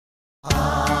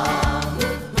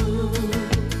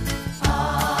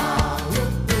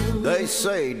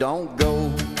say don't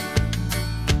go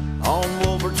on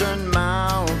Wolverton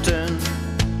Mountain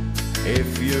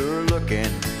if you're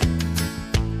looking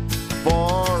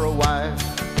for a wife,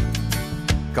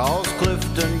 'cause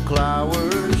Clifton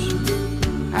Clowers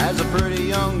has a pretty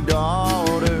young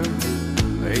daughter.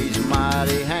 He's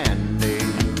mighty handy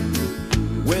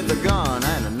with a gun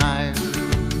and a knife.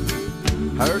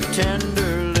 Her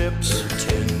tender lips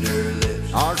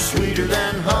are sweeter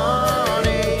than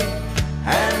honey,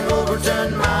 and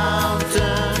Wolverton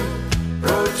Mountain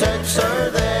protects her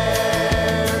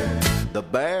there. The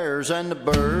bears and the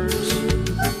birds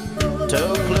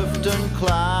tell Clifton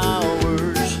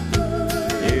Clowers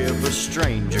if a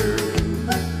stranger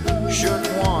should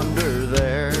wander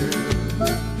there.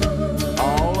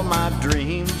 All of my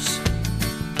dreams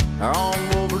are on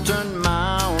Wolverton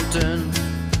Mountain.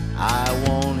 I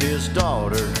want his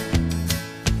daughter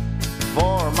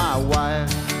for my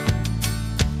wife.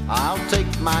 I'll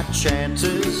take my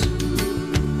chances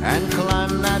and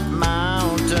climb that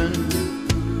mountain.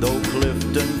 Though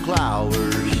Clifton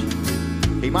Clowers,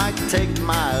 he might take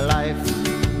my life.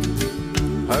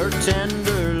 Her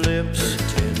tender lips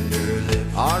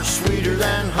are sweeter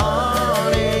than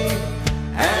honey,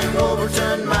 and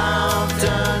Wolverton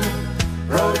Mountain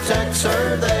protects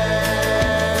her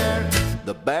there.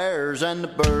 The bears and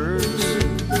the birds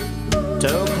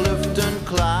tell Clifton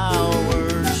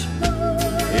Clowers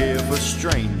if a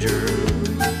stranger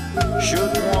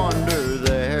should wander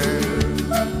there.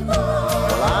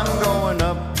 Well, I'm going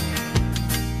up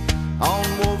on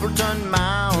Wolverton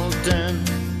Mountain.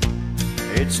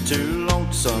 It's too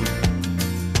lonesome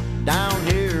down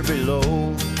here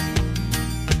below.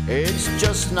 It's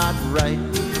just not right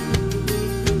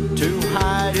to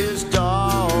hide his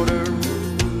daughter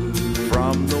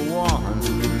from the one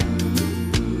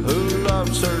who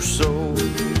loves her so.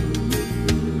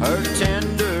 Her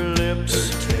tender lips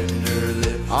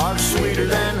are sweeter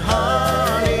than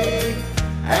honey,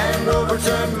 and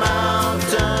Wolverton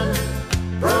Mountain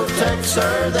protects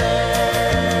her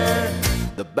there.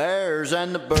 The bears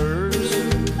and the birds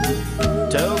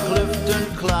tell Clifton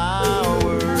Clowers